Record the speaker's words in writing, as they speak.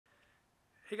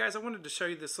Hey guys, I wanted to show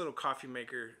you this little coffee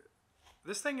maker.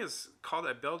 This thing is called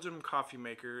a Belgian Coffee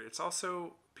Maker. It's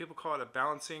also, people call it a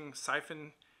Balancing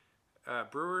Siphon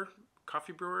Brewer,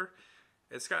 coffee brewer.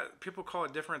 People call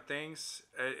it different things.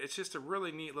 It's just a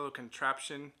really neat little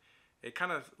contraption. It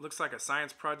kind of looks like a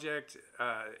science project,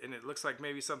 and it looks like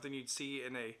maybe something you'd see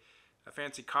in a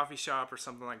fancy coffee shop or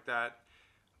something like that.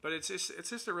 But it's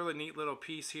just a really neat little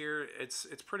piece here. It's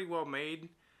pretty well made.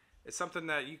 It's something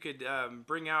that you could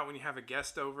bring out when you have a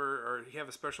guest over or you have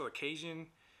a special occasion.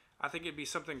 I think it'd be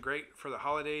something great for the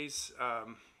holidays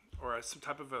or some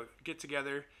type of a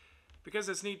get-together, because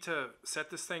it's neat to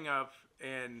set this thing up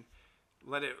and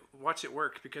watch it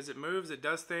work, because it moves, it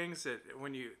does things. It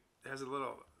has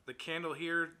the candle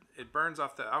here, it burns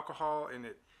off the alcohol and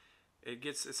it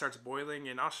starts boiling,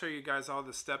 and I'll show you guys all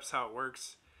the steps how it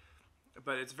works.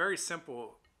 But it's very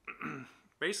simple.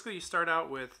 Basically, you start out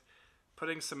with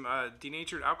putting some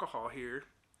denatured alcohol here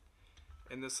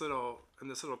in this little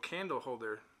candle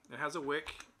holder. It has a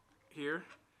wick here,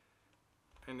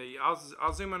 and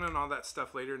I'll zoom in on all that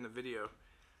stuff later in the video.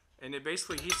 And it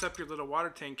basically heats up your little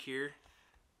water tank here,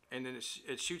 and then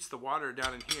it shoots the water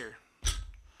down in here,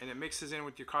 and it mixes in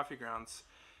with your coffee grounds.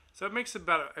 So it makes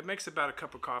about a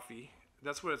cup of coffee.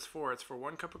 That's what it's for. It's for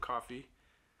 1 cup of coffee,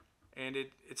 and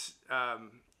it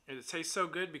tastes so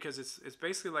good because it's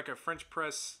basically like a French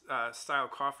press style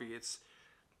coffee.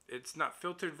 It's not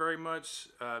filtered very much.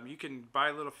 You can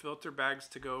buy little filter bags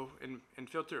to go and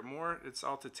filter it more. It's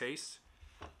all to taste,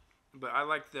 but I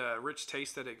like the rich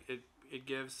taste that it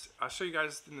gives. I'll show you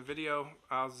guys in the video.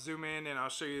 I'll zoom in and I'll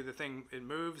show you the thing. It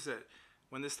moves. That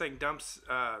when this thing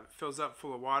fills up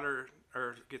full of water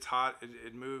or gets hot,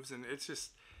 it moves, and it's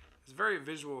a very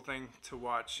visual thing to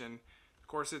watch. And of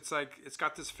course, it's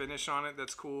got this finish on it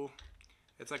that's cool.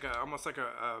 It's like almost like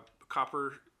a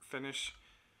copper finish.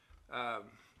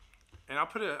 And I'll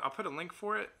put a link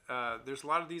for it. There's a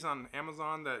lot of these on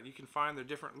Amazon that you can find.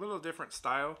 They're little different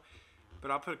style,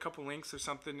 but I'll put a couple links or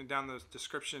something down the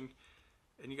description,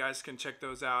 and you guys can check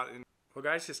those out. And well,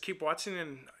 guys, just keep watching,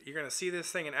 and you're gonna see this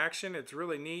thing in action. It's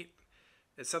really neat.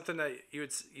 It's something that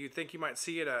you think you might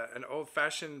see at an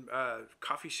old-fashioned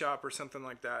coffee shop or something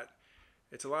like that.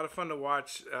 It's a lot of fun to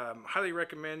watch. Highly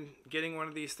recommend getting one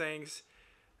of these things.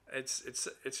 It's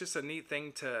just a neat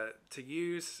thing to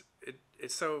use.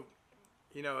 It's so,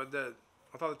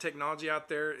 with all the technology out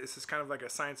there, this is kind of like a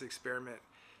science experiment.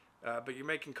 But you're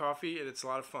making coffee, and it's a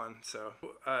lot of fun. So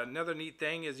another neat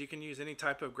thing is you can use any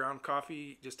type of ground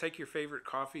coffee. Just take your favorite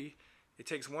coffee. It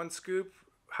takes 1 scoop,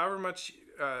 however much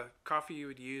coffee you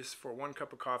would use for 1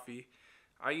 cup of coffee.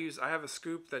 I have a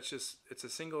scoop it's a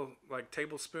single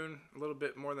tablespoon, a little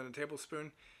bit more than a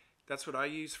tablespoon. That's what I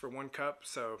use for 1 cup.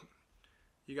 So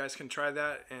you guys can try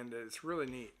that, and it's really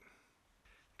neat.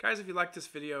 Guys, if you like this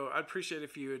video, I'd appreciate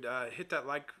if you would hit that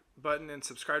like button and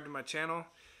subscribe to my channel,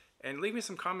 and leave me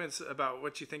some comments about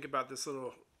what you think about this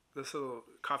little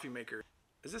coffee maker.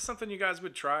 Is this something you guys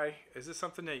would try? Is this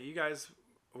something that you guys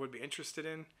would be interested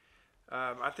in?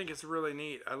 I think it's really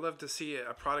neat. I love to see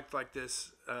a product like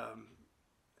this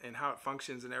and how it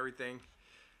functions and everything.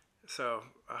 So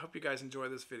I hope you guys enjoy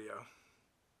this video.